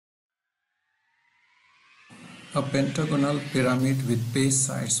A pentagonal pyramid with base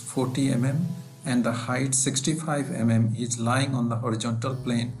sides 40 mm and the height 65 mm is lying on the horizontal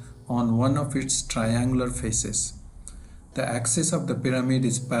plane on one of its triangular faces. The axis of the pyramid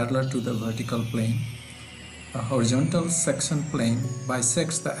is parallel to the vertical plane. A horizontal section plane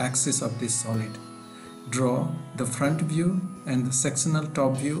bisects the axis of this solid. Draw the front view and the sectional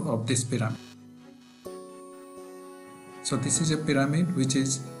top view of this pyramid. So this is a pyramid which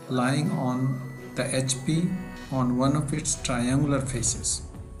is lying on the HP on one of its triangular faces,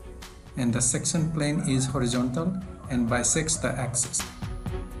 and the section plane is horizontal and bisects the axis.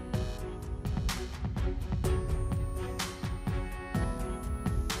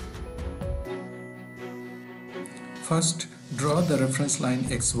 First, draw the reference line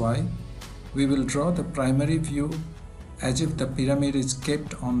XY. We will draw the primary view as if the pyramid is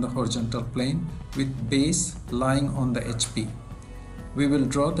kept on the horizontal plane with base lying on the HP. We will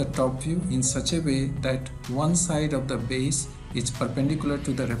draw the top view in such a way that one side of the base is perpendicular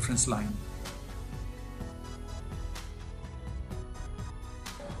to the reference line.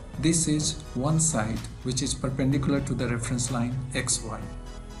 This is one side which is perpendicular to the reference line XY.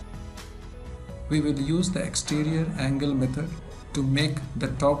 We will use the exterior angle method to make the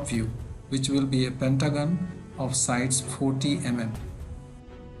top view, which will be a pentagon of sides 40 mm.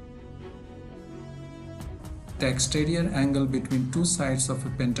 The exterior angle between two sides of a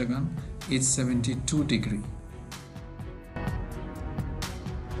pentagon is 72 degrees.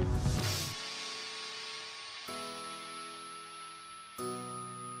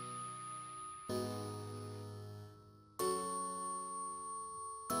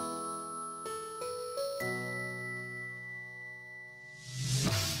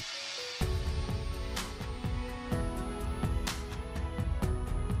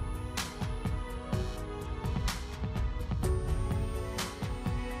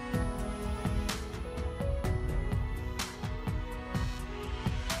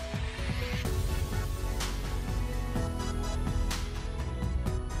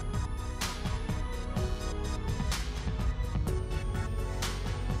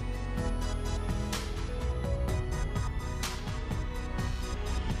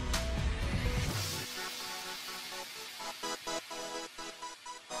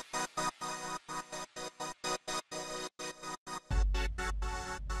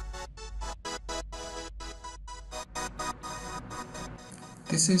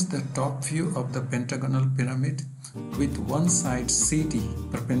 This is the top view of the pentagonal pyramid with one side CD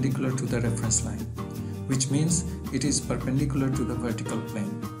perpendicular to the reference line, which means it is perpendicular to the vertical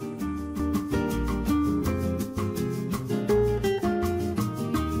plane.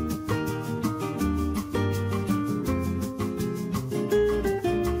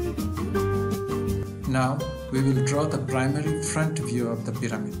 Now we will draw the primary front view of the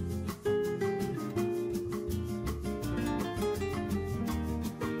pyramid.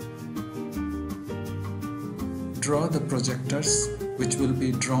 Draw the projectors, which will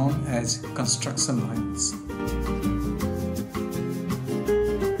be drawn as construction lines.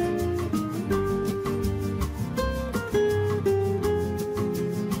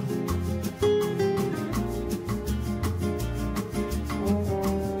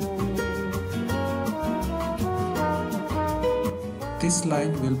 This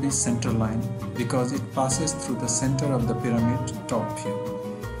line will be center line because it passes through the center of the pyramid top view.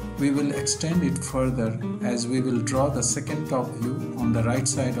 We will extend it further as we will draw the second top view on the right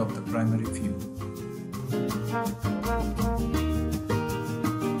side of the primary view.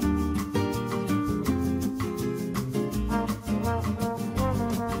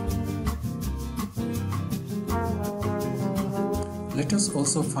 Let us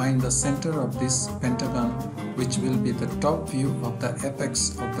also find the center of this pentagon, which will be the top view of the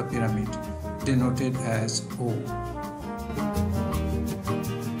apex of the pyramid, denoted as O.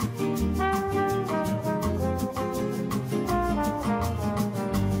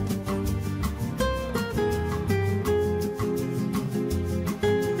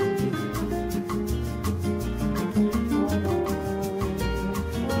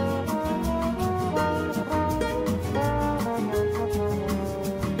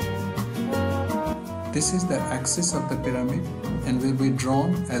 This is the axis of the pyramid and will be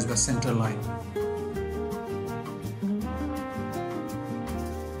drawn as the center line.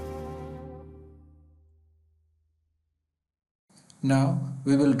 Now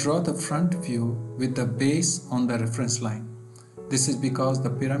we will draw the front view with the base on the reference line. This is because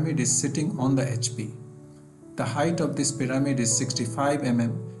the pyramid is sitting on the HP. The height of this pyramid is 65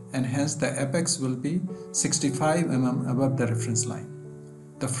 mm and hence the apex will be 65 mm above the reference line.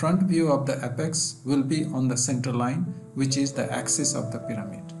 The front view of the apex will be on the center line, which is the axis of the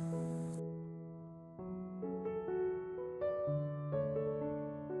pyramid.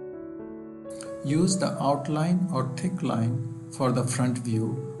 Use the outline or thick line for the front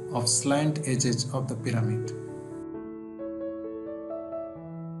view of slant edges of the pyramid.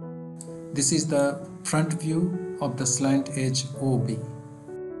 This is the front view of the slant edge OB.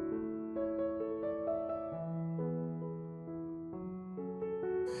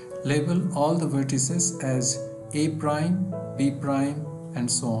 Label all the vertices as A prime, B prime, and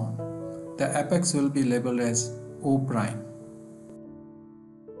so on. The apex will be labeled as O prime.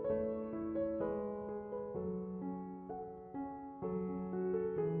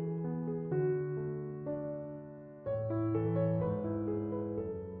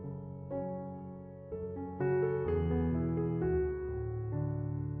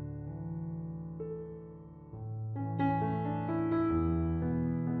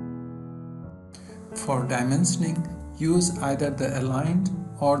 For dimensioning, use either the aligned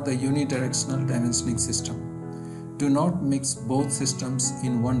or the unidirectional dimensioning system. Do not mix both systems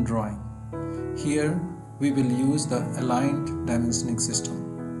in one drawing. Here, we will use the aligned dimensioning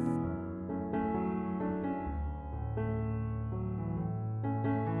system.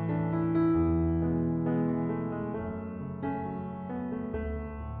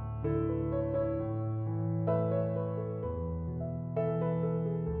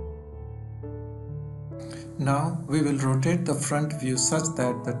 Now we will rotate the front view such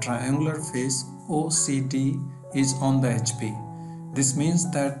that the triangular face OCD is on the HP. This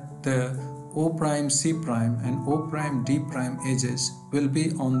means that the O prime C prime and O prime D prime edges will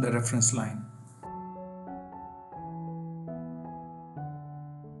be on the reference line.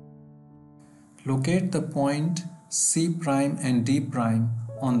 Locate the point C prime and D prime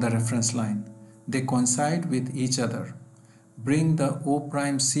on the reference line. They coincide with each other. Bring the O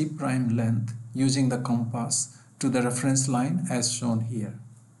prime C prime length using the compass to the reference line as shown here.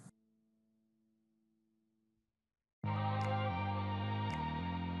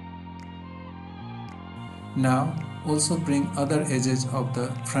 Now also bring other edges of the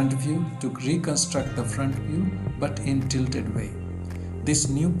front view to reconstruct the front view but in tilted way. This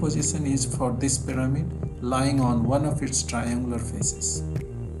new position is for this pyramid lying on one of its triangular faces.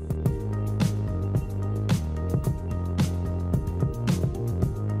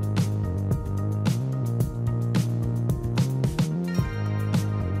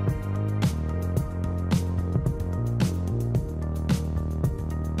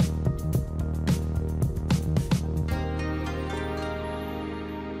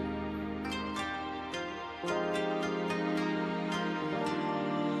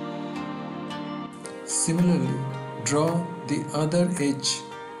 Similarly, draw the other edge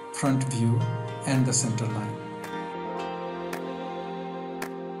front view and the center line.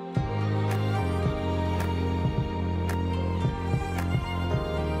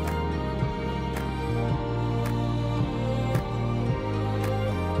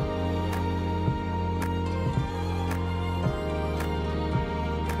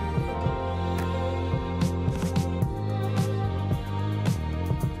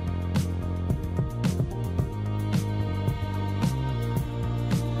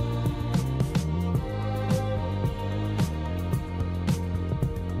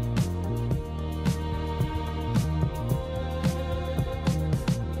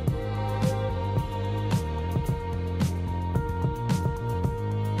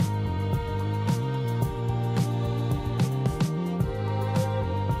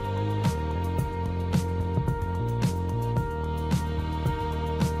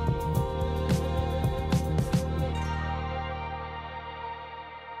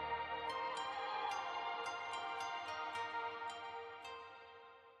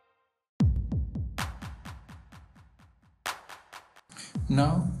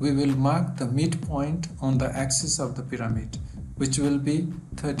 Now we will mark the midpoint on the axis of the pyramid, which will be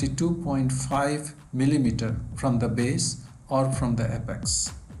 32.5 mm from the base or from the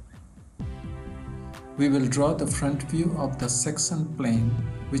apex. We will draw the front view of the section plane,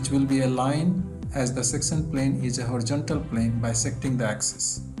 which will be a line as the section plane is a horizontal plane bisecting the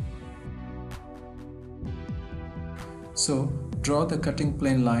axis. So draw the cutting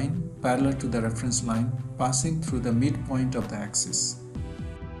plane line parallel to the reference line passing through the midpoint of the axis.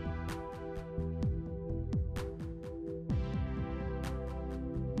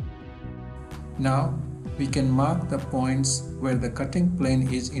 Now we can mark the points where the cutting plane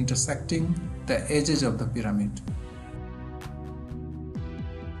is intersecting the edges of the pyramid.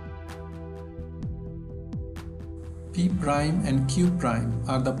 P prime and Q prime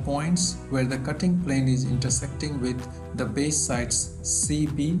are the points where the cutting plane is intersecting with the base sides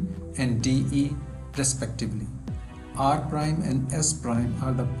CB and DE respectively. R prime and S prime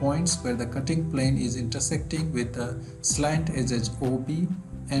are the points where the cutting plane is intersecting with the slant edges OB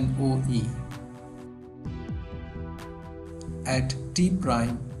and OE. At T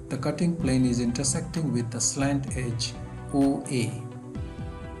prime, the cutting plane is intersecting with the slant edge OA.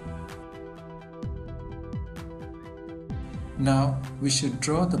 Now we should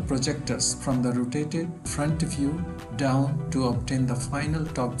draw the projectors from the rotated front view down to obtain the final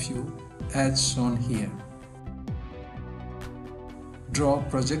top view as shown here. Draw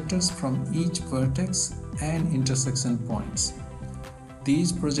projectors from each vertex and intersection points.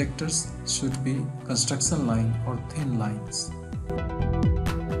 These projectors should be construction line or thin lines.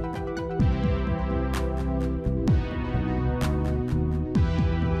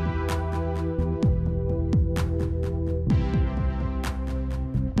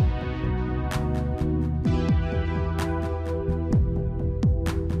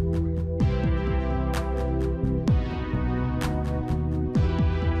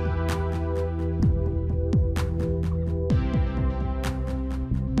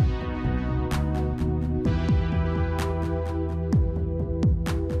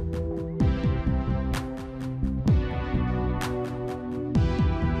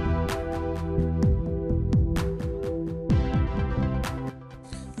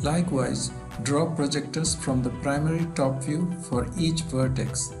 Likewise, draw projectors from the primary top view for each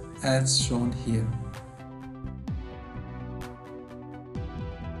vertex as shown here.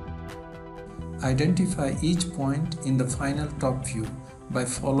 Identify each point in the final top view by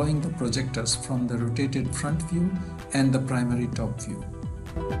following the projectors from the rotated front view and the primary top view.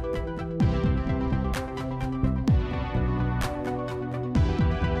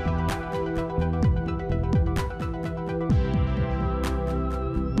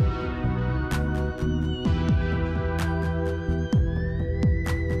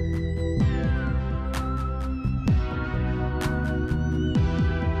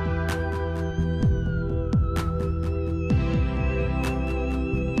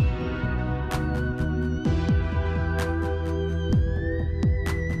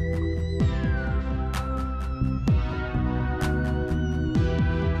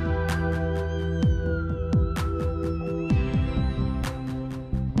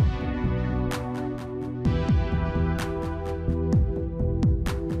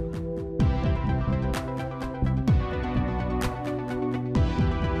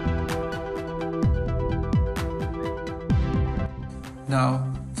 Now,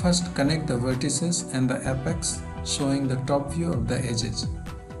 first connect the vertices and the apex showing the top view of the edges.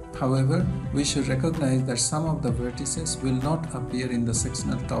 However, we should recognize that some of the vertices will not appear in the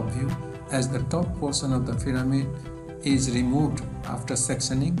sectional top view as the top portion of the pyramid is removed after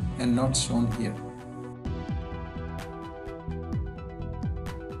sectioning and not shown here.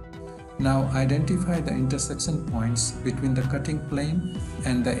 Now identify the intersection points between the cutting plane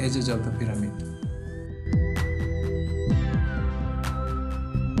and the edges of the pyramid.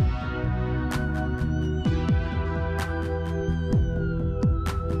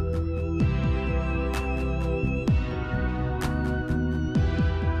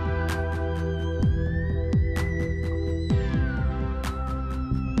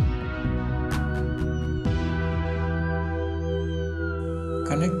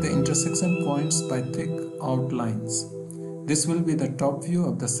 Connect the intersection points by thick outlines. This will be the top view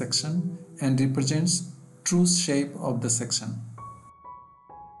of the section and represents true shape of the section.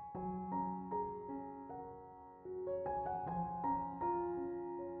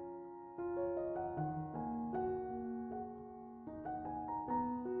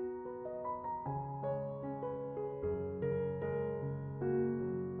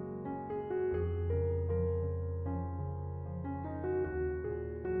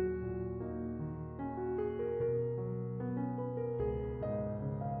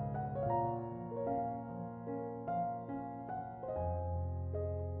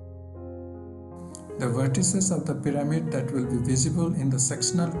 The vertices of the pyramid that will be visible in the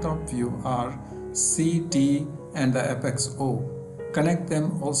sectional top view are C, D and the apex O. Connect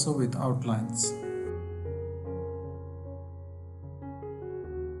them also with outlines.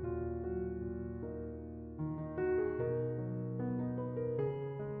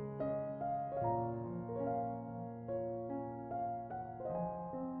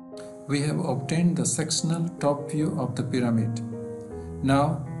 We have obtained the sectional top view of the pyramid.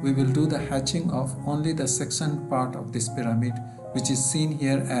 Now we will do the hatching of only the section part of this pyramid, which is seen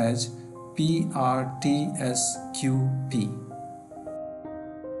here as PRTSQP.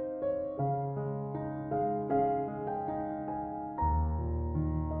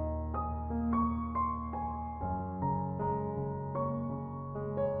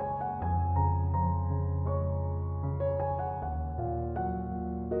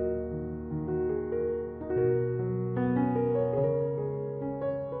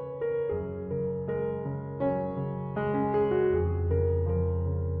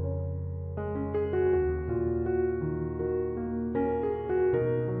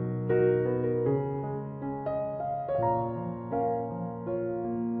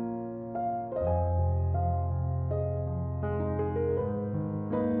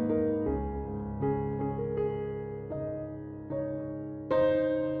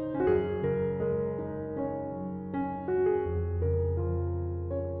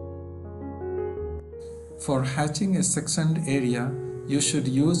 For hatching a sectioned area, you should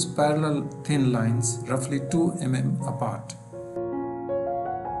use parallel thin lines roughly 2 mm apart.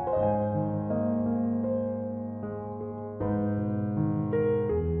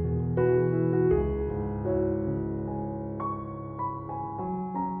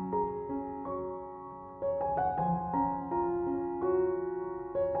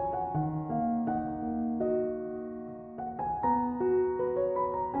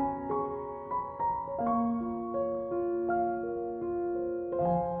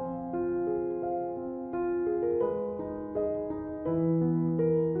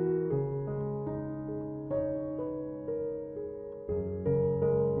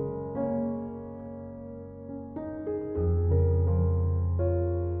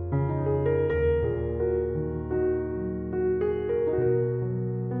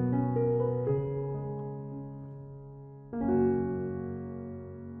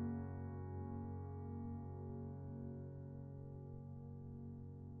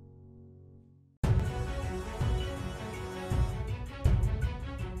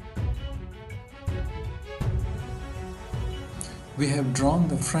 We have drawn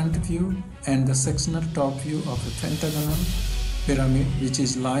the front view and the sectional top view of a pentagonal pyramid which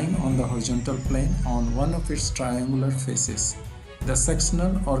is lying on the horizontal plane on one of its triangular faces. The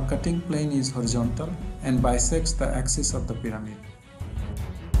sectional or cutting plane is horizontal and bisects the axis of the pyramid.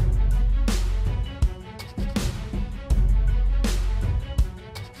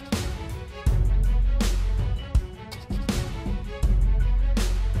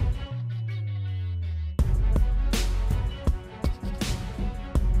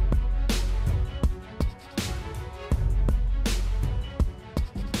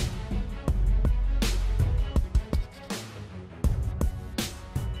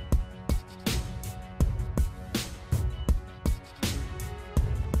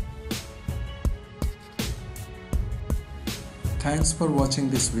 Thanks for watching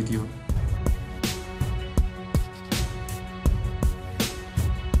this video.